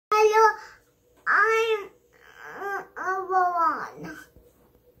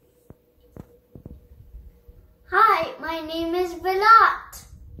a lot.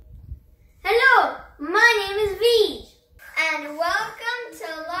 Hello, my name is V. And welcome to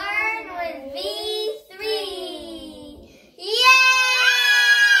Learn with V3. Yay!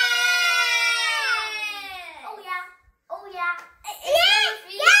 Oh yeah, oh yeah.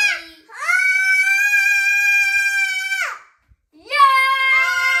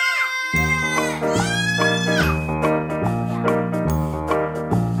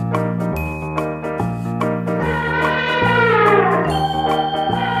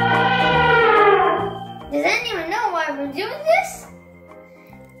 Does anyone know why we're doing this?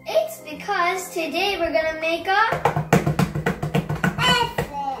 It's because today we're gonna make a elephant.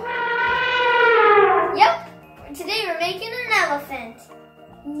 Yep, today we're making an elephant.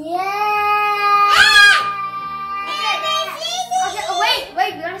 Yeah. Okay, oh,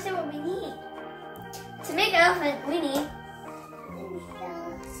 wait, we gotta say what we need. To make an elephant, we need.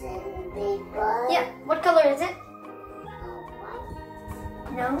 Yeah, what color is it?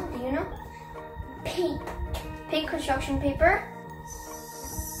 No, do you know? Pink. Pink construction paper.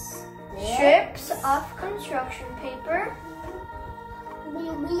 Yes. Strips of construction paper.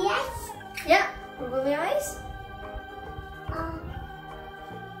 Googly eyes? Yeah, googly eyes.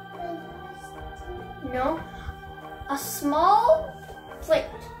 No. A small plate.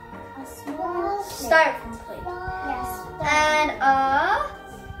 A small styrofoam plate. Yes. And a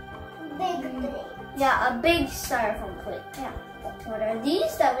big plate. Yeah, a big styrofoam plate. Yeah. What are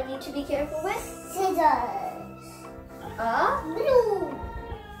these that we need to be careful with? Scissors. Blue.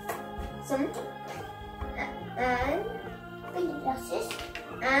 Some. And paintbrushes.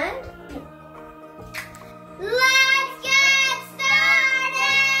 And let's get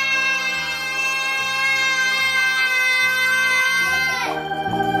started!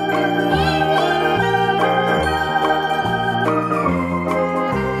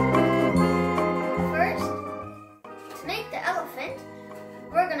 First, to make the elephant,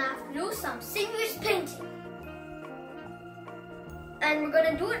 we're gonna have to do some serious painting. And we're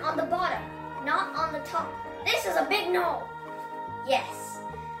gonna do it on the bottom, not on the top. This is a big no. Yes.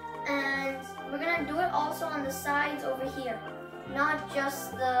 And we're gonna do it also on the sides over here, not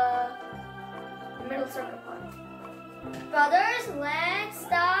just the middle circle part. Brothers, let's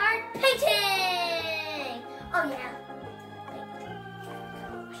start painting. Oh yeah.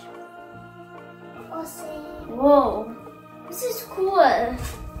 Whoa. This is cool.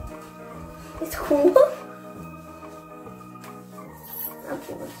 It's cool.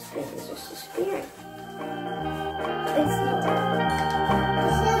 Okay, let's spin. It's just a spirit. It's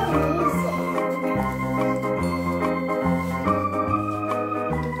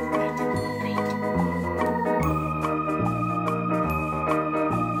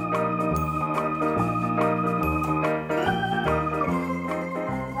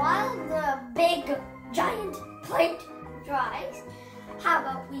while the big giant plate dries, how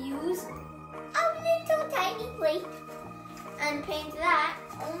about we use a little tiny plate and paint that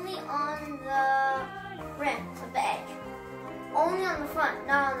only on the rim of the edge. Only on the front,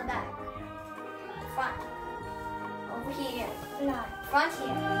 not on the back. Front. Over here. No. Front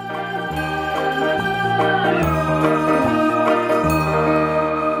here.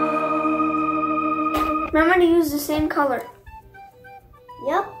 Remember to use the same color.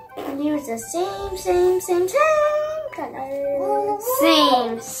 Yep. Use the same color.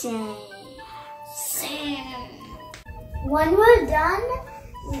 Same. When we're done,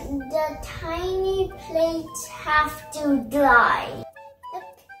 the tiny plates have to dry.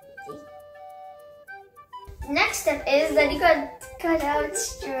 Next step is that you gotta cut out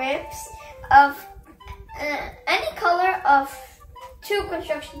strips of any color of 2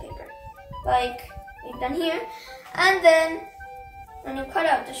 construction paper, like we've done here. And then when you cut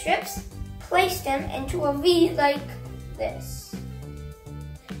out the strips, place them into a V like this.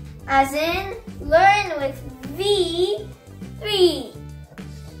 As in, learn with V3.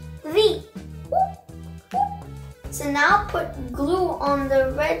 V. So now put glue on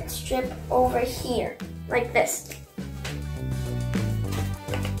the red strip over here, like this.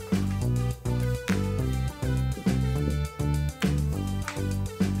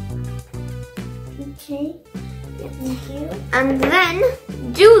 Okay, thank you. And then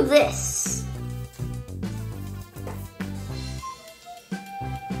do this.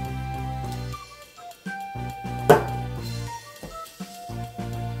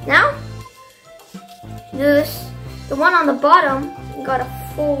 Now, this, the one on the bottom, you gotta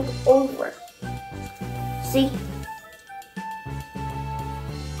fold over. See?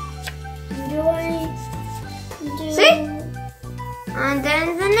 See? And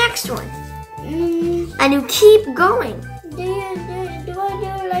then the next one. And you keep going. Do I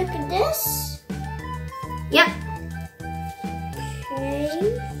do like this? Yep.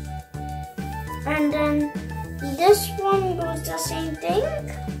 Okay. And then this one goes the same thing?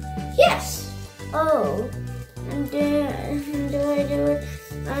 Yes. Oh. And then do I do it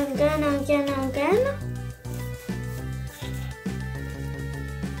again?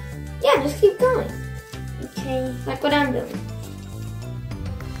 Yeah, just keep going. Okay, like what I'm doing.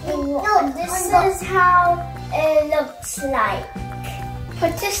 No, this is how it looks like.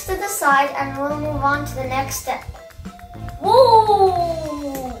 Put this to the side and we'll move on to the next step. Whoa!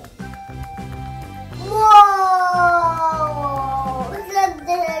 Whoa! Look at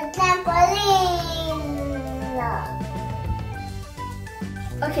the trampoline!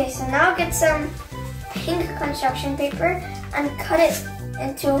 Okay, so now get some pink construction paper and cut it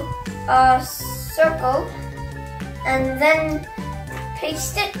into a circle and then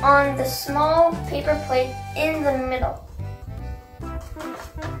paste it on the small paper plate in the middle.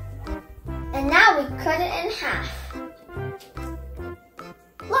 And now we cut it in half.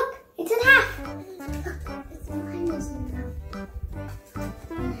 Look, it's in half. Look, it's mine is in half.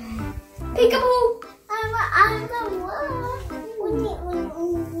 Peekaboo! I'm the one.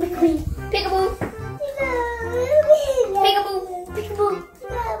 Peekaboo! Peekaboo! Peekaboo! Peekaboo! Peekaboo!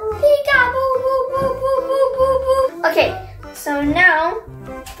 Okay, so now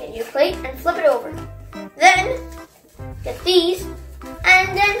get your plate and flip it over. Then get these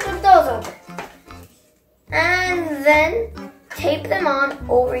and then flip those over. And then tape them on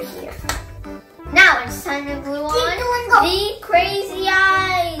over here. Now it's time to glue on the crazy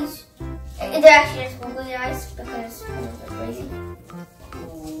eyes. They're actually just googly eyes because they're crazy.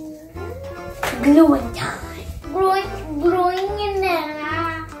 Gluing time. Gluing in there.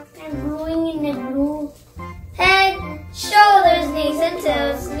 I'm gluing in the glue. Head, shoulders, knees and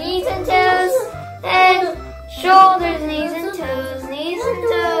toes, knees and toes. Head, shoulders, knees and toes, knees and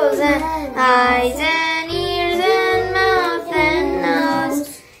toes, and eyes and ears and mouth and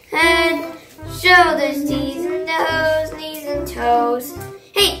nose. Head, shoulders, knees and toes, knees and toes.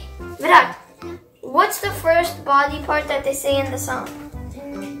 Hey, Virat, what's the first body part that they say in the song?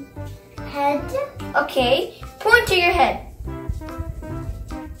 Head. Okay, point to your head.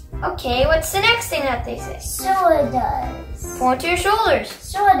 Okay, what's the next thing that they say? Shoulders. Point to your shoulders.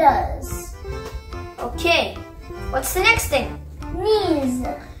 Shoulders. Okay, what's the next thing? Knees.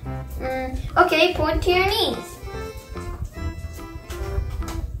 Okay, point to your knees.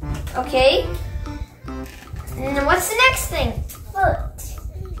 Okay. And what's the next thing? Foot.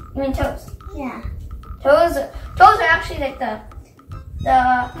 You mean toes? Yeah. Toes are actually like the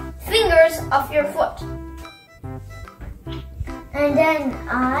fingers of your foot. And then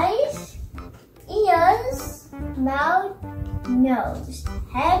eyes, ears, mouth, nose,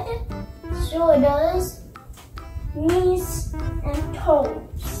 head, shoulders, knees, and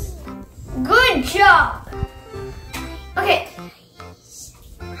toes. Good job! Okay.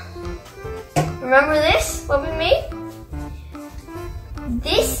 Remember this, what we made?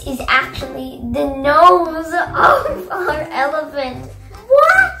 This is actually the nose of our elephant.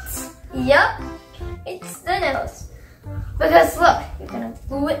 What? Yup, it's the nose. Because look, you're gonna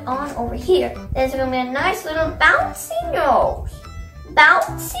glue it on over here. There's gonna be a nice little bouncy nose.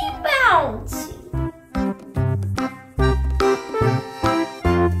 Bouncy, bouncy.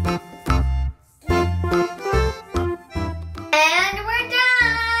 And we're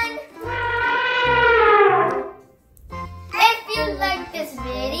done. If you like this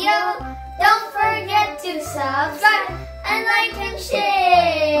video, don't forget to subscribe and like and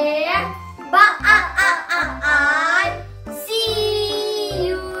share. Bye.